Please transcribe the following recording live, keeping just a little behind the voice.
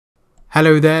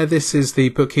Hello there, this is the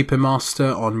Bookkeeping Master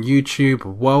on YouTube.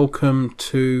 Welcome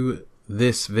to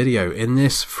this video. In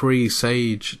this free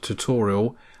Sage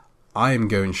tutorial, I am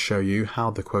going to show you how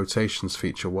the quotations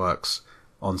feature works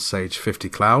on Sage 50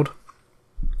 Cloud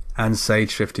and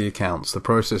Sage 50 accounts. The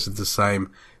process is the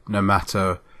same no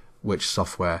matter which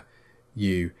software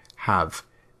you have.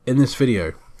 In this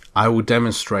video, I will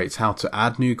demonstrate how to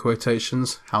add new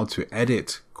quotations, how to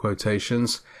edit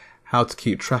quotations, how to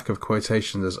keep track of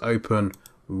quotations as open,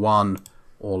 won,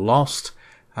 or lost,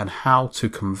 and how to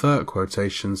convert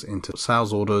quotations into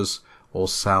sales orders or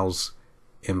sales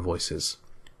invoices.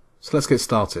 So let's get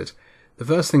started. The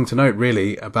first thing to note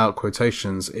really about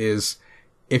quotations is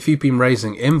if you've been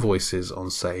raising invoices on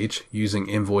Sage using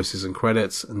invoices and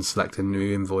credits and selecting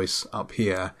new invoice up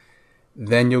here,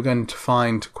 then you're going to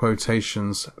find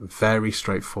quotations very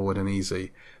straightforward and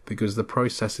easy because the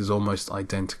process is almost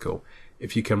identical.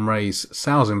 If you can raise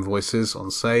sales invoices on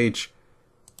Sage,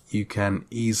 you can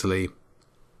easily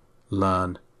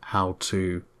learn how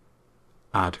to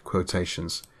add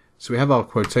quotations. So we have our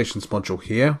quotations module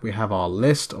here. We have our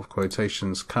list of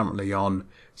quotations currently on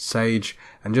Sage.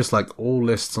 And just like all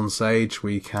lists on Sage,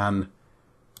 we can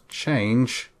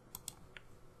change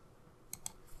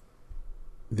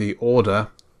the order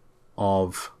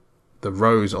of the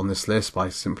rows on this list by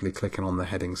simply clicking on the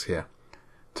headings here.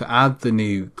 To add the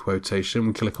new quotation,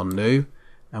 we click on New,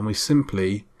 and we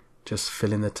simply just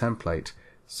fill in the template.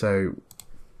 So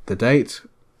the date,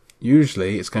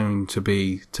 usually it's going to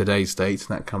be today's date, and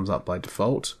that comes up by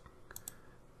default.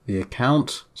 The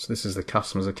account, so this is the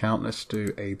customer's account. Let's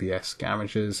do ABS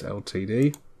Garages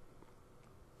Ltd.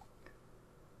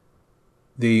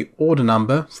 The order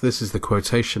number, so this is the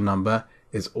quotation number,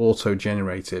 is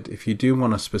auto-generated. If you do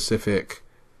want a specific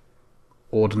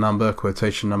order number,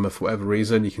 quotation number for whatever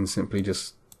reason, you can simply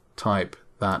just type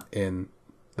that in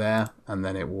there and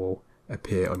then it will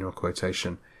appear on your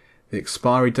quotation. The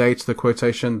expiry date of the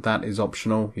quotation, that is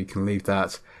optional. You can leave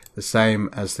that the same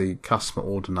as the customer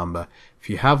order number. If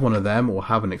you have one of them or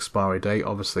have an expiry date,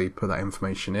 obviously put that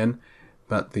information in,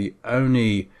 but the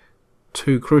only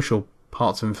two crucial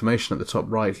parts of information at the top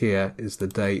right here is the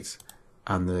date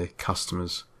and the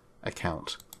customer's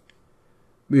account.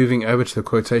 Moving over to the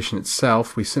quotation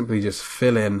itself, we simply just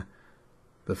fill in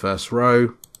the first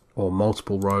row or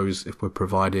multiple rows if we're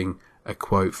providing a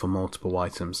quote for multiple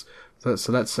items. So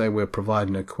let's say we're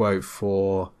providing a quote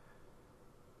for,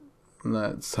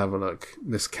 let's have a look,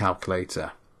 this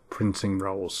calculator, printing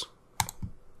rolls.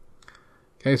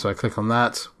 Okay, so I click on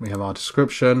that. We have our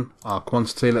description, our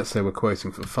quantity. Let's say we're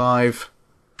quoting for 5.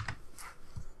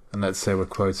 And let's say we're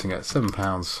quoting at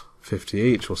 £7.50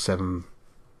 each, or €7.50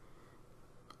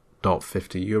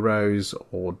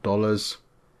 or dollars,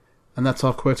 and that's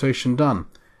our quotation done.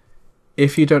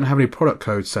 If you don't have any product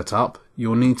code set up,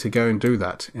 you'll need to go and do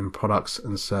that in products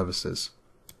and services.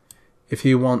 If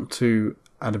you want to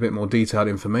add a bit more detailed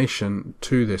information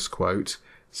to this quote,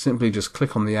 simply just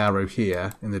click on the arrow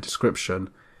here in the description,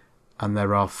 and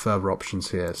there are further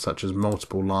options here such as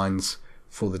multiple lines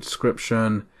for the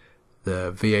description,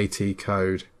 the VAT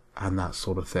code, and that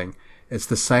sort of thing. It's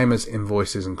the same as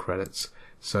invoices and credits.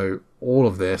 So all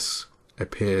of this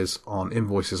appears on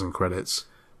invoices and credits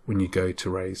when you go to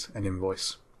raise an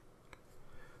invoice.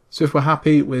 So if we're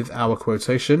happy with our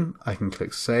quotation, I can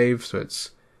click Save. So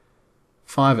it's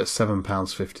 5 at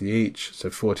 £7.50 each, so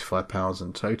 £45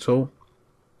 in total.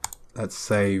 Let's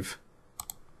save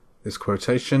this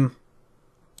quotation.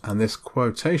 And this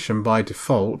quotation by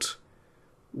default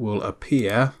will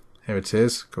appear. Here it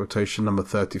is, quotation number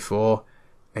 34,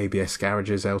 ABS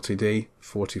Garages Ltd,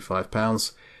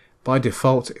 £45. By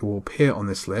default, it will appear on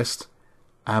this list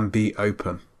and be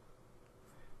open.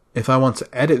 If I want to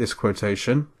edit this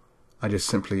quotation, I just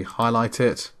simply highlight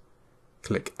it,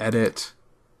 click Edit.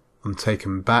 I'm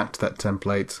taken back to that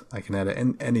template. I can edit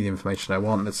any information I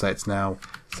want. Let's say it's now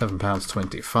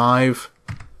 £7.25,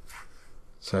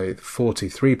 so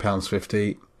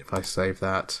 £43.50. If I save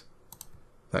that,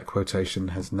 that quotation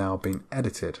has now been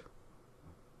edited.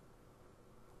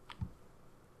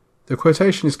 The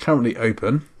quotation is currently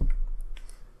open.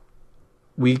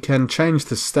 We can change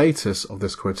the status of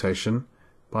this quotation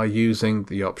by using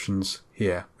the options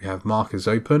here. We have mark as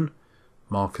open,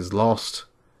 mark as lost,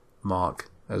 mark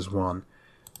as won.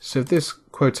 So if this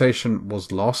quotation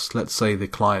was lost, let's say the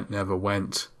client never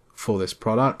went for this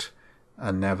product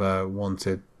and never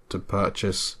wanted to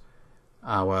purchase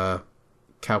our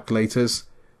calculators,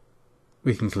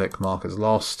 we can click mark as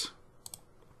lost.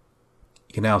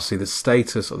 You can now see the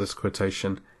status of this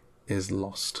quotation is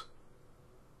lost.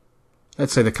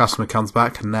 Let's say the customer comes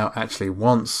back and now actually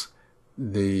wants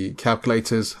the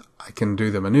calculators, I can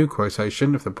do them a new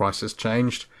quotation if the price has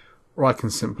changed, or I can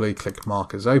simply click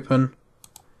mark as open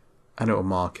and it will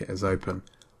mark it as open.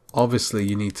 Obviously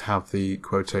you need to have the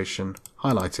quotation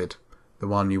highlighted, the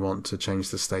one you want to change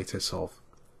the status of.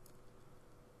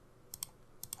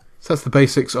 So that's the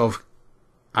basics of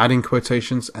adding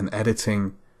quotations and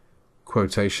editing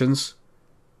quotations.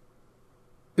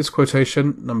 This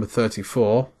quotation, number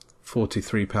 34,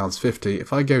 £43.50,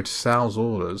 if I go to sales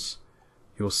orders,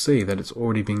 you'll see that it's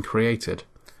already been created.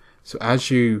 So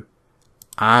as you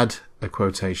add a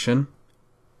quotation,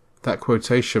 that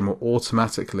quotation will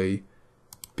automatically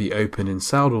be open in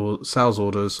sales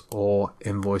orders or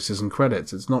invoices and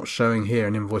credits. It's not showing here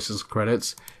in invoices and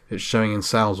credits, it's showing in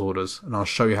sales orders, and I'll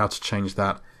show you how to change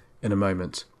that in a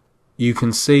moment. You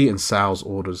can see in sales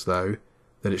orders though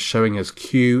that it's showing as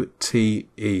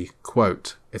QTE,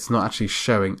 quote. It's not actually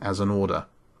showing as an order.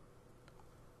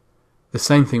 The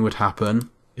same thing would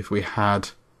happen if we had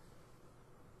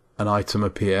an item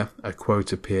appear, a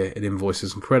quote appear in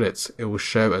invoices and credits. It will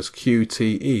show as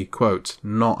QTE, quote,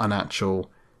 not an actual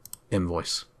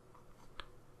invoice.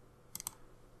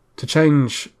 To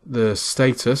change the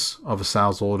status of a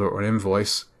sales order or an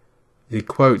invoice, the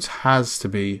quote has to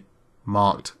be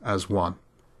marked as 1.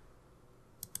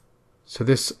 So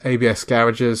this ABS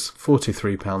Garages,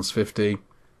 £43.50.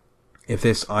 If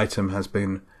this item has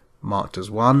been marked as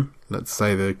 1, let's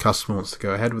say the customer wants to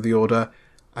go ahead with the order,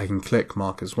 I can click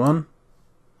mark as 1.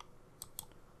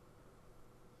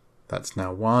 That's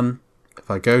now 1.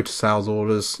 If I go to sales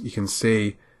orders, you can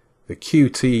see the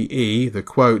QTE, the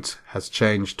quote, has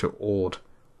changed to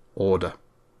order.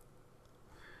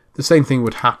 The same thing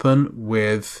would happen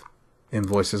with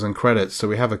invoices and credits. So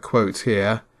we have a quote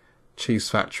here, Cheese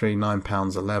Factory,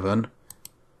 £9.11.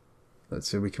 Let's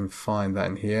see if we can find that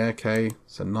in here. Okay,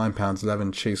 so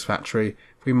 £9.11 Cheese Factory.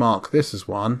 If we mark this as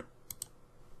 1,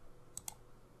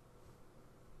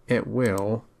 it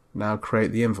will now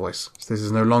create the invoice. So this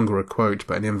is no longer a quote,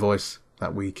 but an invoice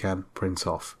that we can print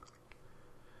off.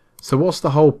 So what's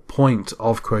the whole point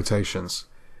of quotations?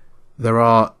 There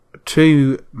are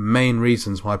two main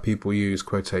reasons why people use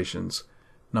quotations.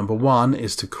 Number one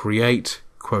is to create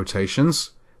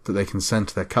quotations that they can send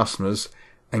to their customers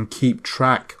and keep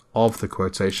track of the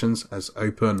quotations as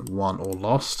open, won or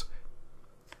lost.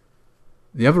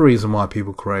 The other reason why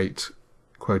people create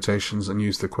quotations and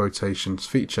use the quotations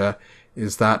feature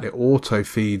is that it auto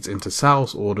feeds into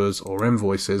sales orders or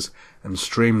invoices and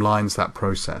streamlines that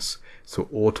process, so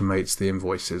it automates the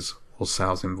invoices or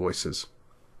sales invoices.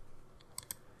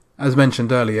 As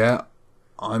mentioned earlier,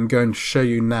 I'm going to show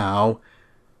you now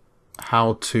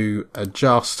how to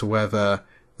adjust whether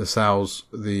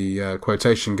the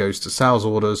quotation goes to sales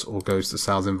orders or goes to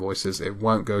sales invoices. It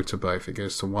won't go to both, it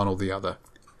goes to one or the other.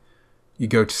 You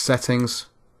go to settings,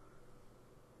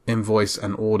 invoice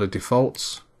and order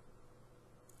defaults.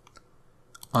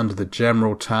 Under the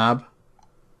general tab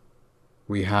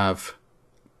we have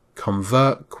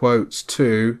convert quotes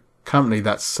to, currently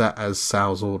that's set as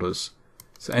sales orders.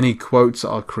 So any quotes that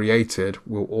are created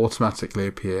will automatically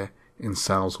appear in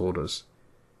sales orders.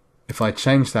 If I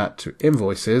change that to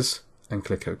invoices and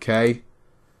click OK,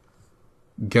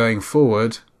 going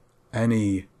forward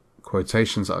any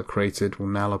quotations that are created will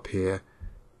now appear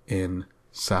in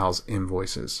sales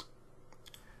invoices.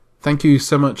 Thank you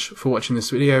so much for watching this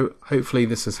video. Hopefully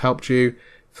this has helped you.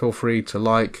 Feel free to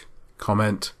like,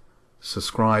 comment,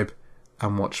 subscribe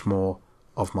and watch more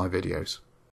of my videos.